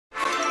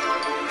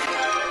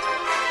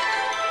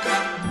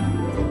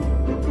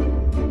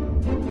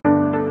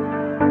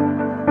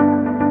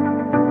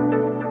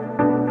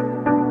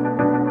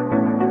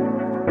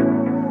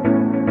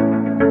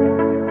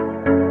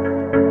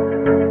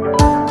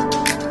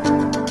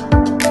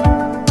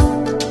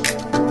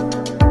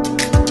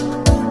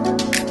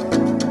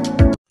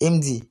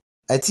MD,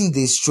 I think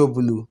there's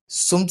trouble. Oh.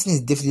 Something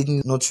is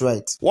definitely not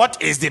right.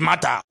 What is the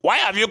matter? Why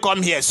have you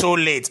come here so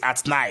late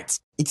at night?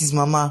 It is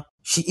Mama.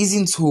 She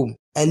isn't home.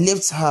 I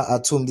left her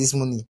at home this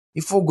morning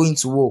before going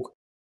to work,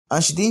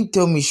 and she didn't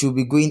tell me she'll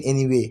be going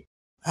anywhere.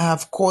 I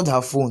have called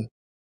her phone.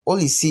 All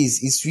it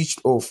says is switched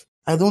off.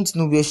 I don't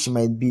know where she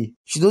might be.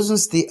 She doesn't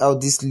stay out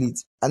this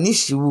late, and if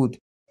she would,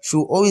 she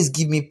will always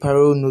give me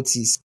prior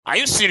notice. Are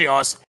you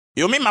serious?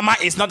 You mean Mama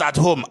is not at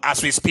home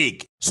as we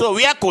speak? So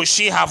where could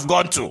she have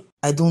gone to?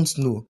 I don't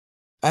know.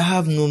 I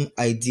have no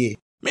idea.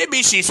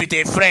 Maybe she's with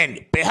a friend.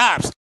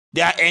 Perhaps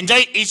they are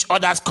enjoying each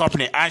other's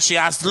company and she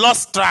has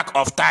lost track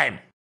of time.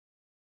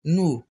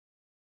 No.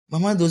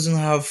 Mama doesn't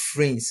have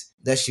friends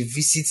that she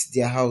visits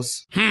their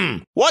house.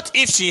 What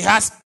if she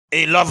has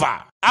a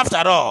lover?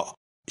 After all,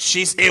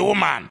 she's a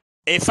woman.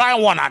 A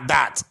fine one at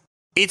that.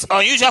 It's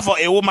unusual for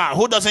a woman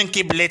who doesn't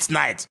keep late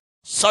night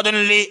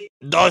suddenly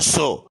does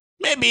so.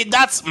 Maybe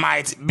that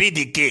might be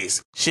the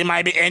case. She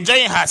might be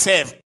enjoying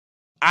herself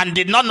and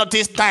did not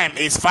notice time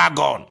is far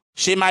gone.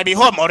 She might be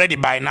home already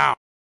by now.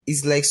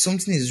 It's like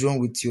something is wrong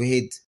with your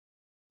head.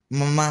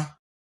 Mama,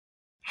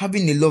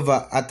 having a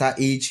lover at her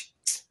age,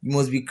 you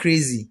must be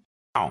crazy.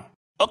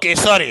 Okay,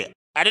 sorry.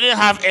 I didn't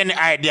have any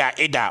idea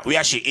either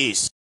where she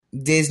is.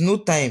 There's no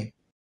time.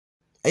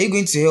 Are you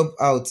going to help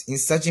out in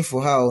searching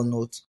for her or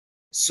not?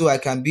 So I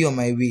can be on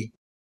my way.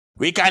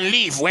 We can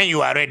leave when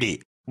you are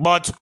ready.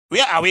 But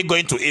where are we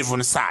going to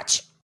even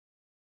search?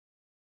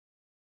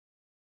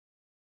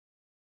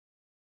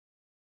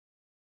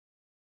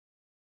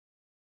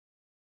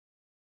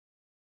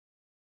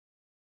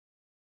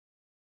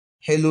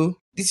 Hello,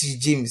 this is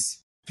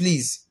James.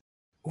 Please,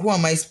 who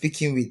am I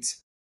speaking with?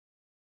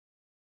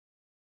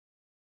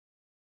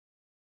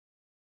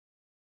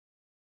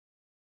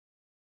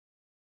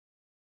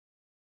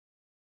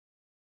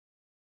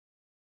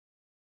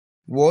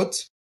 What?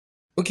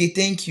 Okay,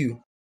 thank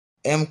you.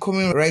 I am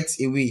coming right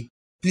away.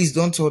 Please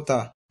don't hurt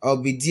her. I'll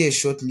be there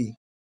shortly.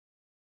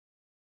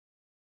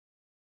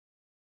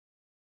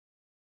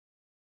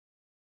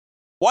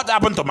 What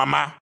happened to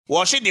Mama?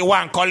 Was she the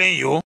one calling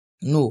you?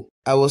 No,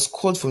 I was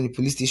called from the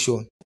police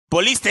station.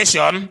 Police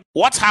station?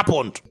 What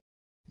happened?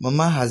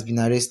 Mama has been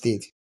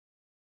arrested.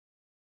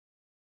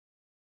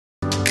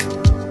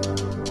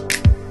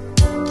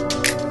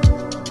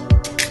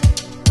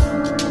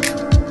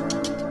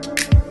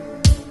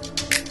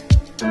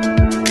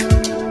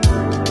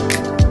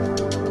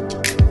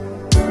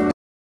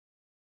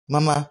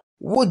 Mama,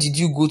 what did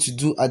you go to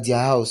do at their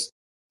house?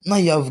 Now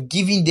you have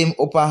given them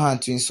upper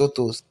hand to insult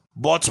us.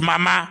 But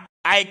Mama,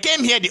 I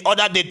came here the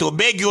other day to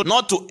beg you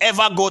not to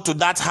ever go to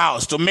that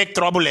house to make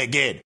trouble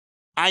again.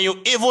 And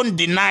you even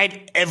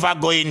denied ever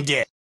going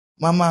there.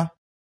 Mama,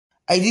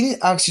 I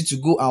didn't ask you to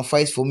go and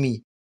fight for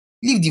me.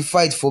 Leave the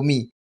fight for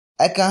me.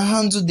 I can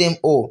handle them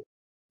all.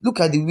 Look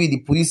at the way the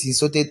police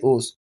insulted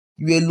us.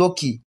 You were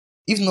lucky.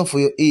 If not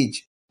for your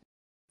age,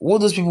 what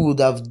those people would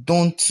have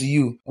done to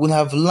you would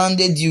have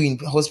landed you in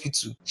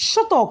hospital.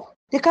 Shut up.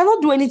 They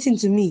cannot do anything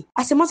to me.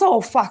 As a matter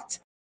of fact,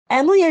 I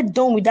am not yet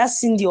done with that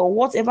Cindy or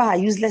whatever her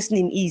useless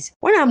name is.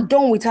 When I'm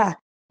done with her,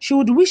 she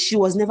would wish she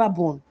was never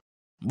born.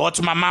 But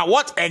Mama,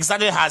 what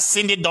exactly has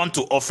Cindy done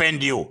to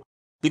offend you?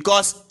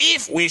 Because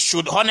if we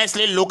should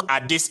honestly look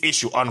at this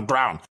issue on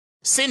ground,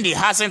 Cindy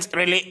hasn't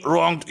really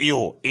wronged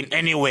you in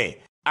any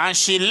way. And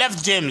she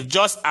left James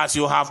just as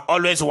you have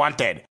always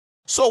wanted.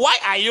 So why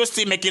are you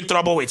still making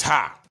trouble with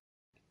her?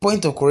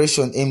 Point of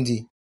correction,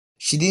 MD.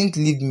 She didn't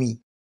leave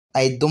me.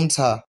 I dumped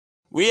her.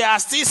 We are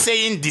still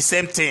saying the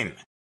same thing.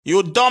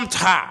 You dumped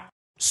her.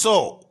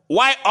 So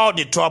why all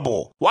the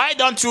trouble? Why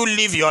don't you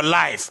live your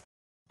life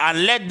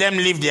and let them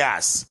live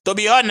theirs? To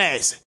be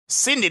honest,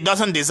 Cindy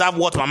doesn't deserve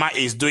what Mama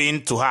is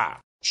doing to her.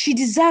 She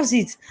deserves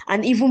it,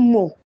 and even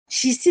more.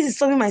 She's still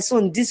disturbing my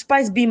son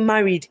despite being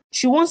married.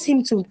 She wants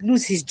him to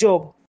lose his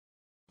job.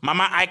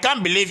 Mama, I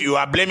can't believe you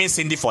are blaming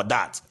Cindy for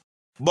that.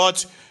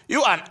 But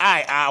you and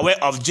I are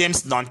aware of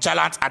James'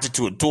 nonchalant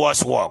attitude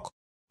towards work.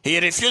 He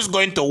refused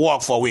going to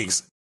work for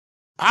weeks.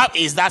 How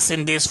is that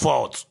Cindy's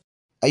fault?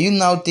 Are you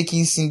now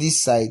taking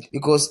Cindy's side?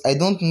 Because I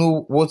don't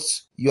know what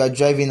you are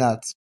driving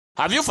at.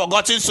 Have you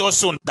forgotten so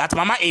soon that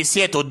Mama is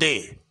here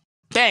today?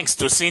 Thanks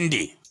to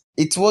Cindy.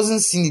 It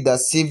wasn't Cindy that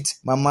saved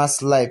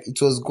Mama's life.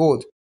 It was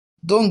God.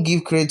 Don't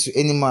give credit to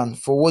any man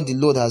for what the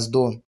Lord has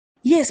done.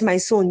 Yes, my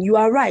son, you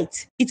are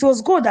right. It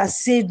was God that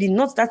saved me,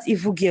 not that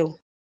evil girl.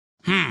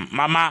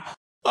 Mama.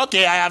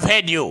 Okay, I have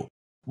heard you.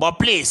 But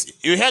please,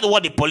 you heard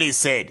what the police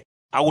said.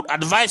 I would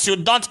advise you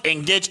don't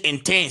engage in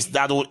things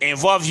that would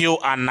involve you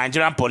and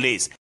Nigerian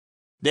police.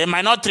 They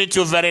might not treat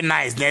you very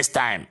nice next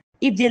time.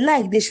 If they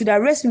like, they should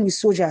arrest me with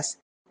soldiers.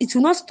 It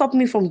will not stop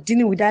me from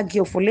dealing with that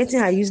girl for letting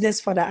her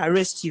useless father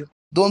arrest you.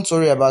 Don't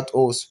worry about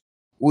us.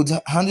 We'll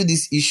handle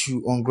this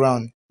issue on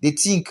ground. They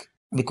think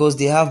because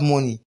they have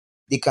money,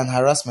 they can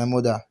harass my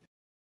mother.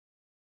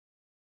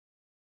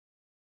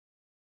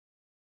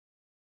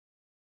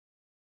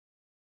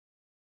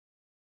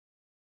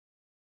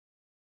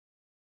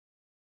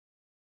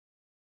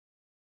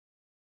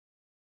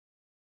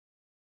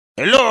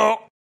 Hello?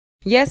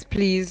 Yes,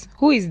 please.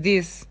 Who is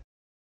this?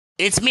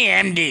 It's me,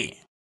 MD.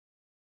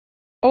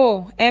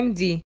 Oh,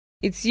 MD,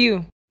 it's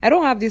you. I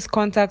don't have this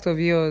contact of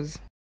yours.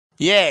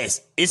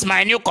 Yes, it's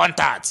my new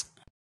contact.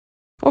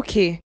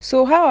 Okay,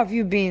 so how have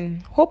you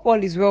been? Hope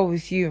all is well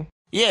with you.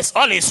 Yes,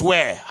 all is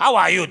well. How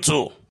are you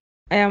too?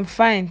 I am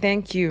fine,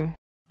 thank you.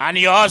 And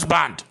your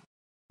husband?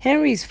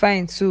 Henry is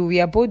fine too.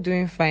 We are both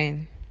doing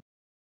fine.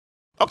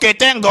 Okay,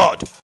 thank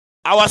God.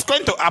 I was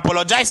going to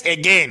apologize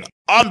again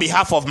on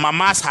behalf of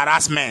Mama's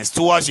harassment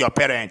towards your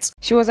parents.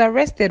 She was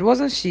arrested,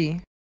 wasn't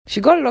she? She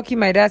got lucky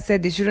my dad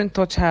said they shouldn't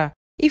touch her.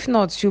 If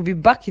not, she'll be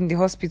back in the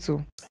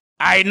hospital.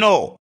 I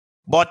know,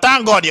 but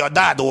thank God your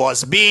dad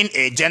was being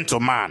a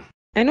gentleman.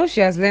 I know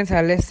she has learned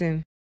her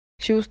lesson.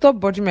 She will stop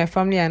bothering my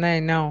family and I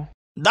now.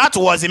 That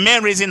was the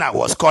main reason I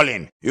was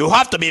calling. You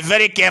have to be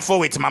very careful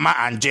with Mama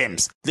and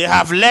James. They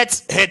have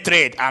let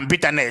hatred and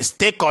bitterness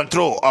take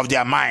control of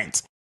their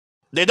minds.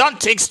 They don't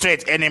think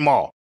straight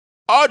anymore.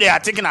 All they are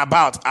thinking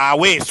about are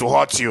ways to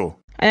hurt you.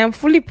 I am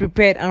fully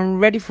prepared and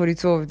ready for the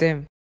two of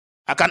them.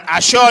 I can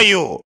assure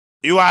you,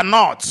 you are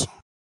not.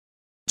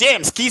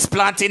 James keeps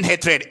planting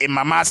hatred in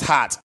Mama's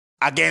heart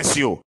against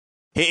you.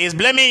 He is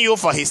blaming you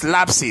for his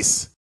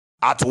lapses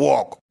at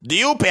work. Do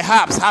you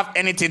perhaps have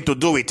anything to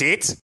do with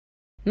it?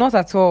 Not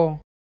at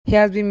all. He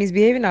has been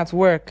misbehaving at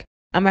work,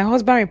 and my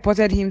husband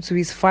reported him to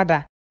his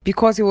father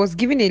because he was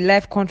given a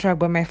life contract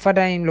by my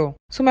father-in-law.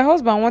 So my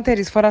husband wanted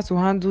his father to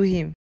handle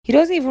him. He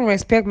doesn't even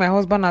respect my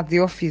husband at the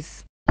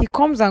office. He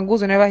comes and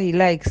goes whenever he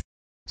likes.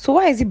 So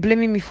why is he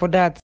blaming me for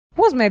that?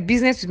 What's my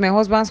business with my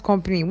husband's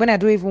company when I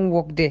don't even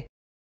work there?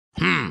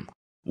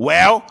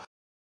 Well,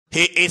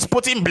 he is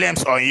putting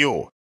blames on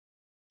you.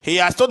 He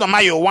has told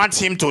Mama you want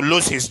him to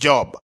lose his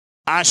job,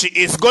 and she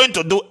is going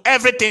to do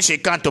everything she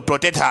can to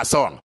protect her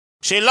son.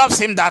 She loves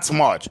him that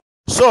much.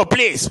 So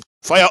please,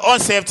 for your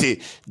own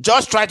safety,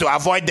 just try to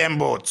avoid them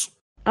both.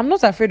 I'm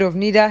not afraid of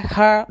neither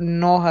her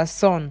nor her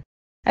son.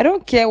 I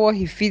don't care what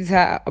he feeds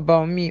her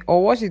about me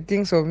or what she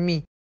thinks of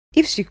me.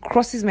 If she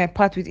crosses my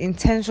path with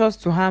intentions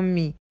to harm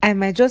me, I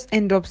might just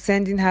end up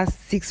sending her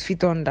 6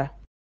 feet under.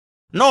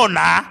 No,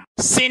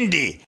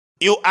 Cindy,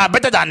 you are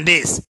better than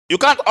this. You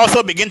can't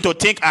also begin to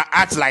think and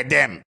act like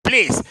them.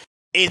 Please,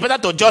 it's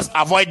better to just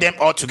avoid them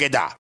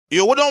altogether.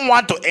 You wouldn't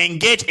want to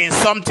engage in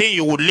something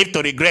you would live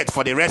to regret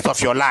for the rest of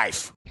your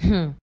life.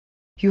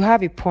 You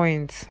have a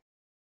point,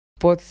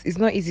 but it's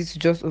not easy to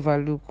just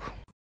overlook.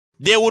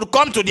 They would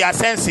come to their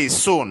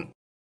senses soon.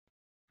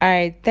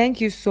 Alright, thank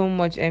you so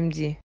much,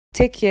 MD.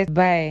 Take care,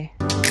 bye.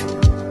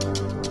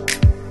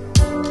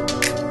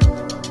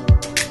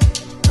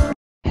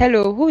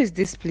 Hello, who is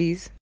this,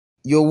 please?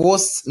 Your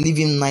worst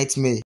living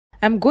nightmare.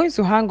 I'm going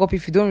to hang up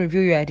if you don't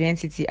reveal your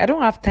identity. I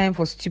don't have time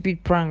for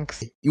stupid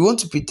pranks. You want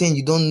to pretend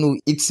you don't know.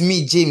 It's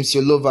me, James,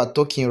 your lover,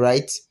 talking,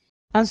 right?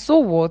 And so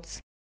what?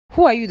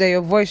 Who are you that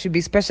your voice should be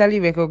specially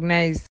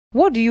recognized?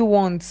 What do you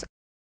want?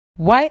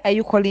 Why are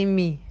you calling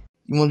me?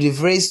 You must be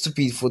very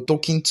stupid for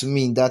talking to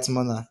me in that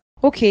manner.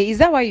 Okay, is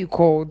that why you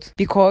called?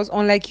 Because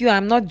unlike you,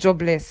 I'm not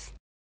jobless.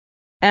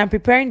 I am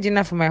preparing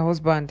dinner for my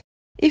husband.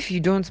 If you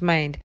don't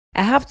mind,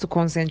 I have to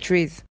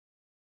concentrate.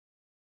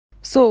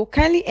 So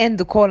kindly end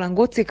the call and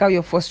go take out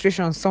your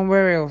frustration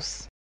somewhere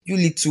else. You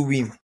little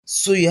wimp.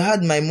 So you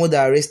had my mother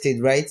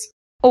arrested, right?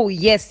 Oh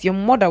yes, your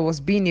mother was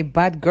being a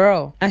bad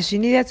girl and she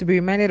needed to be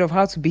reminded of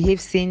how to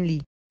behave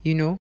sanely,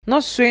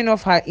 not showing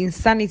off her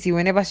insanity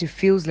whenever she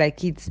feels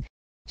like it.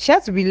 She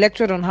had to be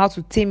lectured on how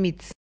to tame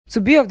it, to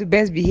be of the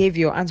best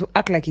behavior and to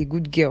act like a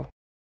good girl.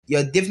 You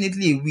are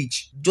definitely a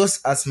witch,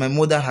 just as my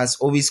mother has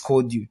always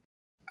called you.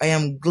 I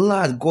am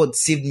glad God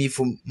saved me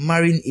from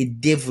marrying a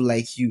devil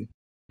like you.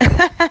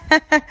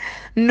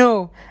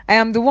 No, I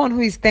am the one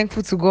who is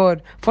thankful to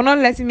God for not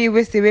letting me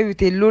waste away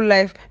with a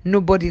low-life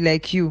nobody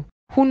like you.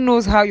 Who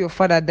knows how your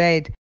father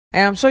died? I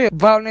am sure your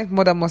violent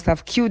mother must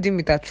have killed him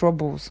with her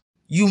troubles.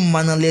 You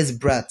mannerless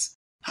brat.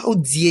 How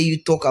dare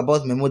you talk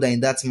about my mother in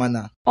that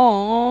manner?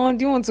 Oh,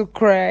 do you want to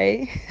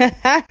cry?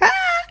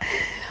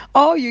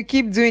 All you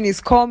keep doing is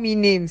call me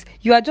names.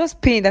 You are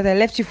just pained that I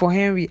left you for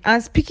Henry.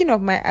 And speaking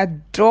of my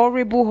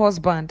adorable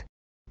husband,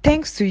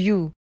 thanks to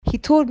you, he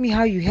told me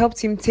how you helped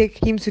him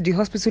take him to the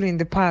hospital in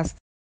the past.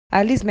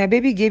 At least my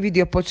baby gave you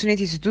the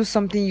opportunity to do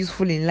something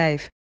useful in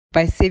life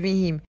by saving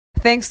him.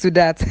 Thanks to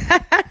that.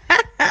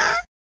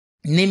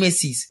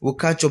 Nemesis will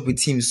catch up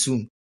with him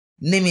soon.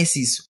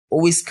 Nemesis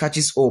always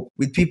catches up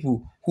with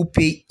people who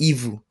pay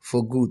evil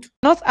for good.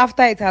 Not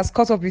after it has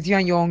caught up with you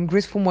and your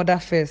ungrateful mother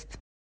first.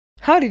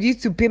 How did you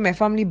two pay my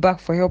family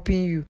back for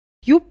helping you?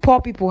 You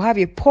poor people have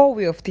a poor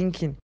way of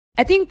thinking.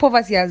 I think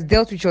poverty has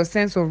dealt with your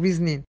sense of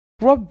reasoning.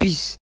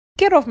 Rubbish.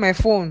 Get off my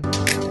phone.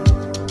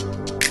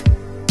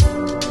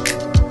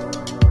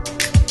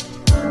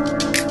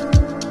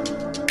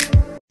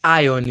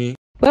 Hi, honey.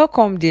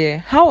 Welcome, dear.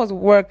 How was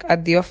work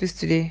at the office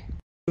today?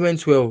 It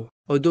went well,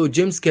 although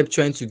James kept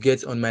trying to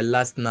get on my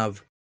last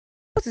nerve.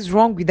 What is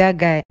wrong with that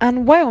guy?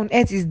 And why on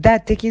earth is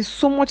Dad taking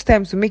so much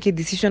time to make a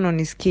decision on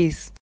his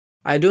case?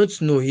 I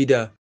don't know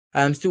either.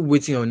 I am still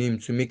waiting on him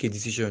to make a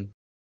decision.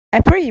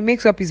 I pray he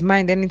makes up his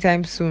mind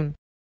anytime soon.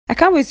 I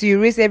can't wait to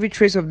erase every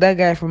trace of that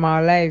guy from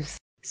our lives.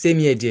 Same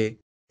here, dear.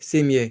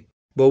 Same here.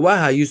 But why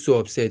are you so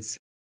upset?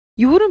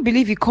 You wouldn't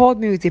believe he called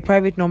me with a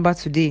private number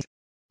today.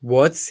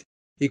 What?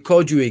 He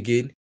called you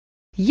again?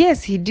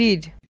 Yes, he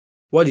did.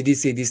 What did he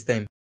say this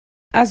time?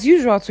 As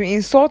usual, to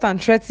insult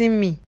and threaten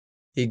me.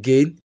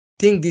 Again?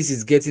 Think this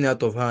is getting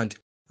out of hand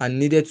and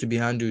needed to be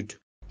handled.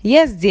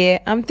 Yes, dear,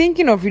 I'm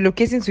thinking of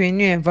relocating to a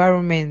new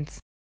environment.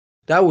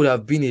 That would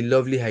have been a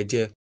lovely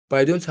idea, but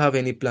I don't have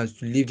any plans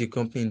to leave the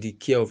company in the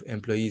care of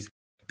employees.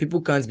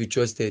 People can't be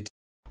trusted.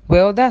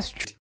 Well, that's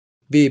true.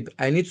 Babe,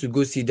 I need to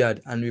go see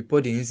Dad and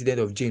report the incident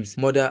of James'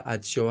 mother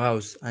at your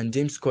house and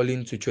James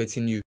calling to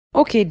threaten you.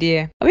 Okay,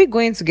 dear. Are we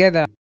going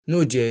together?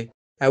 No, dear,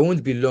 I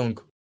won't be long.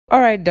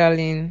 Alright,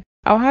 darling.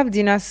 I'll have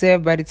dinner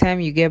served by the time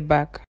you get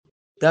back.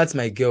 That's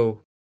my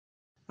girl,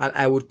 and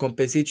I would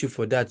compensate you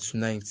for that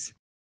tonight.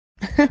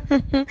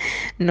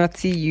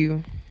 Naughty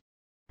you.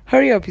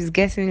 Hurry up, it's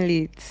getting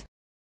late.